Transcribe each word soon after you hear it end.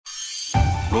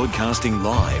Broadcasting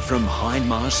live from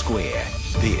Hindmarsh Square,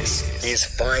 this is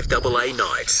 5AA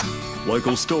Nights.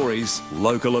 Local stories,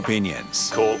 local opinions.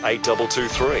 Call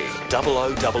 8223 0000.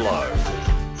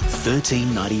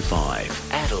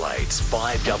 1395, Adelaide's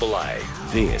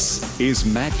 5AA. This is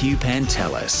Matthew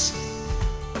Pantelis.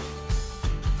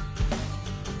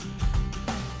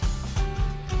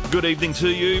 Good evening to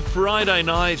you. Friday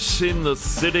night in the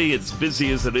city. It's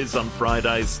busy as it is on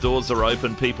Fridays. Stores are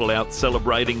open. People out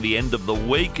celebrating the end of the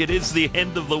week. It is the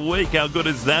end of the week. How good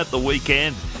is that? The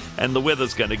weekend. And the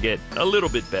weather's going to get a little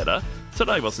bit better.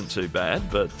 Today wasn't too bad,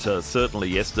 but certainly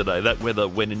yesterday. That weather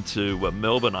went into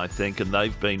Melbourne, I think, and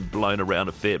they've been blown around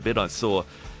a fair bit. I saw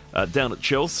down at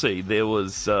Chelsea there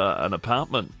was an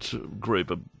apartment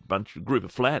group, group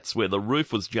of flats where the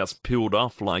roof was just peeled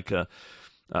off like a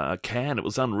can. It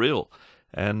was unreal.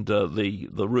 And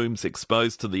the room's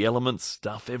exposed to the elements,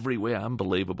 stuff everywhere.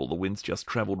 Unbelievable. The wind's just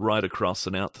travelled right across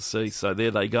and out to sea. So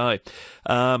there they go.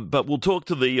 But we'll talk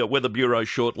to the Weather Bureau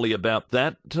shortly about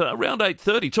that. Around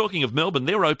 8:30, talking of Melbourne,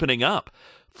 they're opening up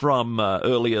from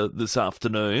earlier this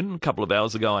afternoon, a couple of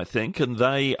hours ago, I think. And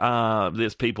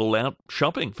there's people out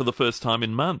shopping for the first time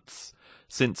in months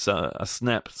since a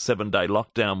snap 7-day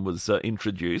lockdown was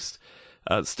introduced.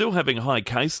 Still having high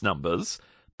case numbers.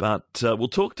 But we'll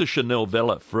talk to Chanel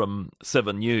Vella from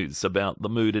 7 News about the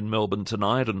mood in Melbourne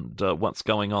tonight and what's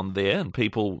going on there. And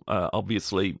people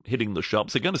obviously hitting the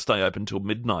shops. They're going to stay open till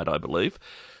midnight, I believe,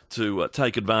 to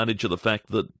take advantage of the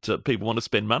fact that people want to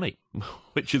spend money,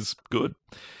 which is good.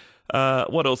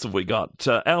 What else have we got?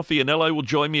 Alfie Anello will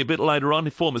join me a bit later on,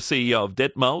 former CEO of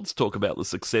Detmolds, talk about the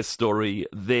success story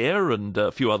there and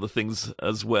a few other things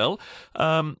as well.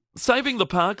 Saving the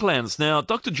Parklands. Now,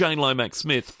 Dr. Jane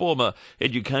Lomax-Smith, former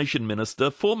Education Minister,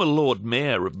 former Lord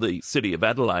Mayor of the City of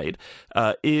Adelaide,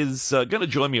 is going to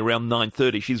join me around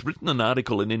 9:30. She's written an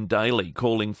article in Daily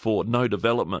calling for no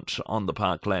development on the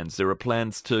Parklands. There are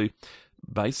plans to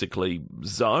basically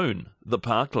zone the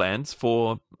Parklands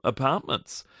for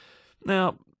apartments.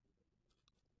 Now,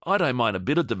 I don't mind a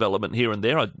bit of development here and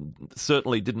there. I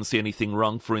certainly didn't see anything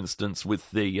wrong, for instance,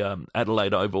 with the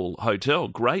Adelaide Oval Hotel.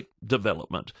 Great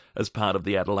development as part of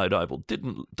the Adelaide Oval.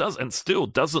 Still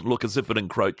doesn't look as if it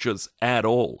encroaches at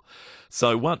all.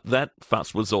 So what that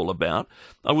fuss was all about,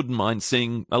 I wouldn't mind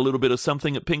seeing a little bit of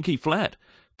something at Pinky Flat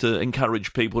to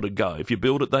encourage people to go. If you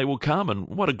build it, they will come. And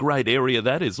what a great area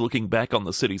that is, looking back on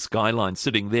the city skyline,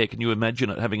 sitting there. Can you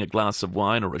imagine it having a glass of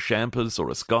wine or a champers or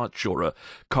a scotch or a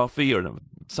coffee or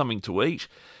something to eat?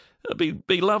 It'd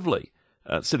be lovely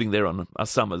sitting there on a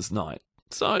summer's night.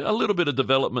 So a little bit of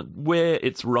development where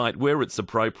it's right, where it's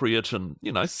appropriate and,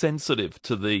 sensitive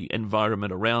to the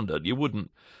environment around it. You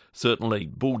wouldn't certainly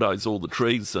bulldoze all the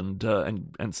trees and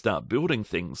start building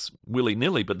things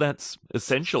willy-nilly, but that's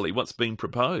essentially what's been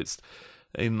proposed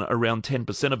in around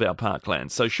 10% of our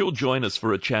parklands. So she'll join us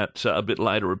for a chat a bit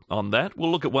later on that.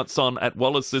 We'll look at what's on at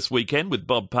Wallace this weekend with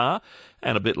Bob Parr,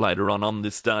 and a bit later on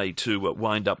this day to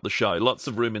wind up the show. Lots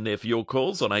of room in there for your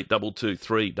calls on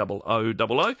 8223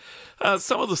 0000.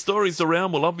 Some of the stories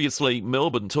around, well, obviously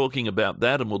Melbourne, talking about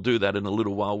that, and we'll do that in a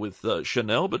little while with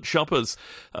Chanel, but shoppers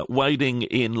waiting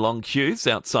in long queues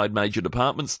outside major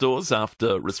department stores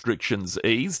after restrictions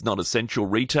eased. Non-essential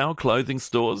retail clothing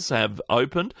stores have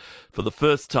opened for the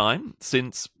first time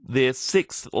since their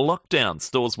 6th lockdown.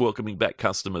 Stores welcoming back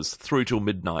customers through till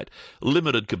midnight.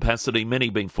 Limited capacity,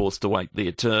 many being forced to wait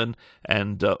their turn,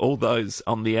 and all those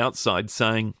on the outside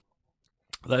saying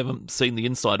they haven't seen the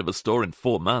inside of a store in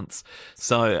 4 months.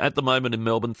 So at the moment in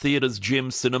Melbourne, theatres,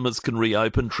 gyms, cinemas can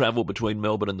reopen. Travel between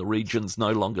Melbourne and the region's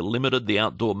no longer limited. The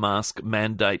outdoor mask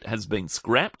mandate has been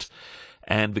scrapped.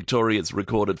 And Victoria's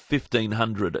recorded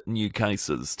 1,500 new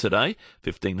cases today,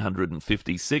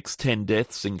 1,556, 10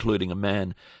 deaths, including a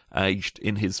man aged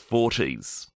in his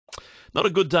 40s. Not a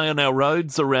good day on our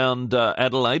roads around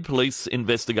Adelaide. Police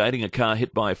investigating a car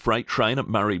hit by a freight train at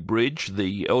Murray Bridge.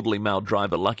 The elderly male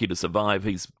driver lucky to survive.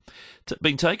 He's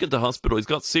been taken to hospital. He's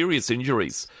got serious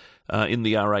injuries in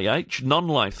the RAH.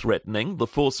 Non-life-threatening. The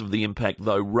force of the impact,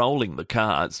 though, rolling the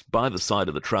car. It's by the side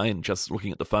of the train, just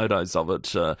looking at the photos of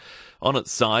it. On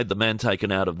its side, the man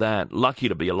taken out of that. Lucky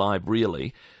to be alive,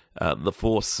 really. The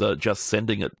force just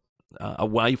sending it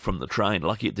away from the train.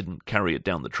 Lucky it didn't carry it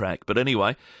down the track. But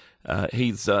anyway,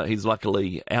 He's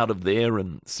luckily out of there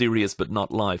and serious but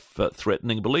not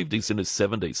life-threatening. I believe he's in his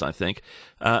 70s, I think.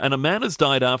 And a man has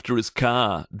died after his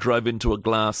car drove into a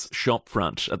glass shop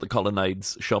front at the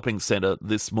Colonnades shopping centre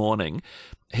this morning.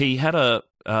 He had a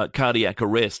cardiac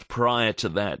arrest prior to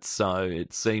that, so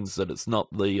it seems that it's not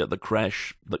the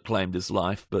crash that claimed his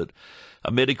life, but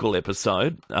a medical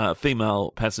episode.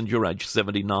 Female passenger, age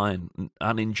 79,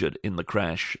 uninjured in the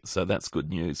crash, so that's good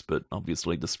news, but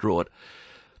obviously distraught.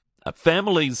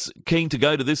 Families keen to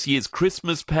go to this year's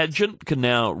Christmas pageant can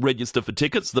now register for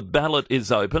tickets. The ballot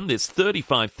is open. There's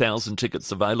 35,000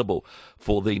 tickets available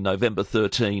for the November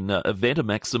 13 event, a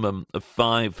maximum of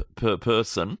 5 per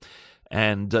person.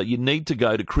 And you need to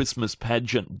go to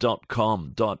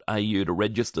christmaspageant.com.au to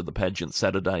register the pageant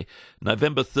Saturday,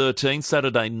 November 13,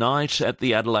 Saturday night at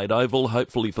the Adelaide Oval,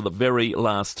 hopefully for the very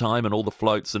last time, and all the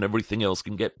floats and everything else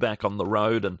can get back on the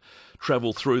road and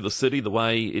travel through the city the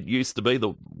way it used to be,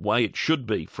 the way it should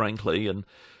be, frankly. And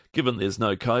given there's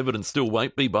no COVID and still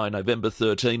won't be by November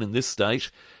 13 in this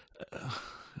state,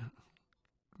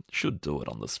 should do it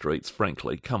on the streets,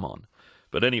 frankly. Come on.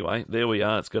 But anyway, there we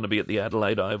are. It's going to be at the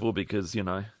Adelaide Oval because, we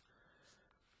don't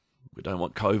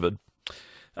want COVID.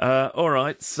 All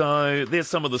right, so there's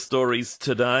some of the stories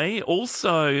today.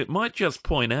 Also, might just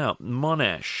point out,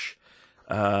 Monash,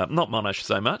 not Monash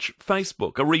so much,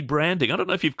 Facebook, a rebranding. I don't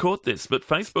know if you've caught this, but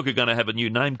Facebook are going to have a new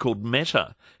name called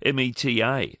Meta,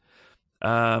 M-E-T-A.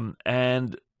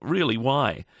 And really,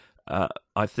 why?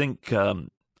 I think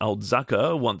old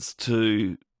Zucker wants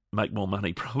to make more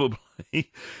money, probably.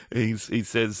 He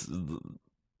says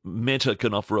Meta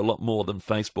can offer a lot more than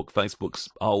Facebook. Facebook's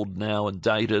old now and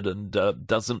dated and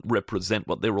doesn't represent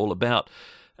what they're all about.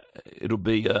 It'll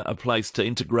be a place to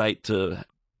integrate, to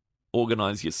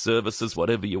organise your services,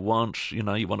 whatever you want. You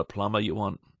want a plumber, you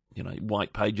want,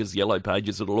 white pages, yellow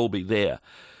pages, it'll all be there.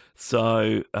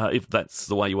 So if that's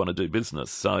the way you want to do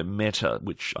business, so Meta,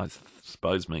 which I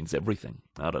suppose means everything,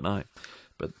 I don't know.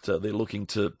 But they're looking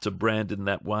to brand in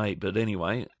that way. But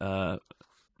anyway,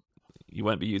 you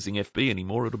won't be using FB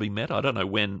anymore. It'll be Meta. I don't know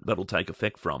when that'll take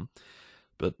effect from.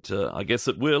 But I guess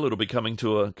it will. It'll be coming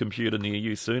to a computer near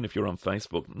you soon if you're on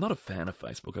Facebook. I'm not a fan of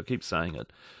Facebook. I keep saying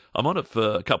it. I'm on it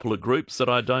for a couple of groups that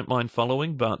I don't mind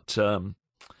following. But,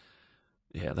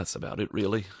 yeah, that's about it,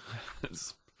 really.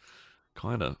 It's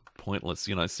kind of pointless,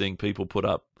 seeing people put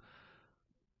up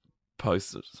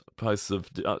posts of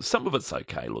some of it's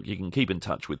okay. Look, you can keep in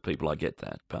touch with people, I get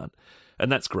that,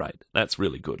 and that's great. That's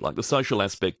really good. Like the social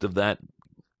aspect of that,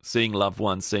 seeing loved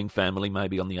ones, seeing family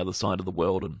maybe on the other side of the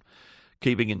world and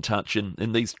keeping in touch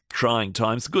in these trying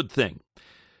times, a good thing.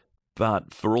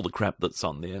 But for all the crap that's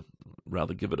on there,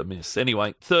 rather give it a miss.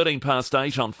 Anyway, 13 past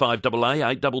 8 on 5AA,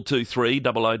 8223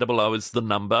 0000 is the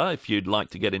number if you'd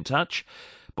like to get in touch.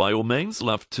 By all means,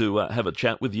 love to have a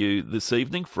chat with you this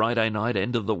evening, Friday night,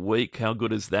 end of the week. How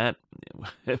good is that?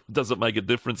 Does it make a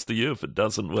difference to you? If it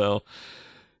doesn't, well,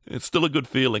 it's still a good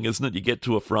feeling, isn't it? You get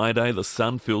to a Friday, the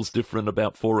sun feels different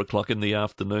about 4 o'clock in the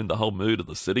afternoon. The whole mood of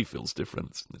the city feels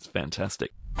different. It's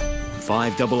fantastic.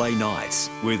 5AA Nights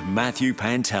with Matthew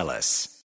Pantelis.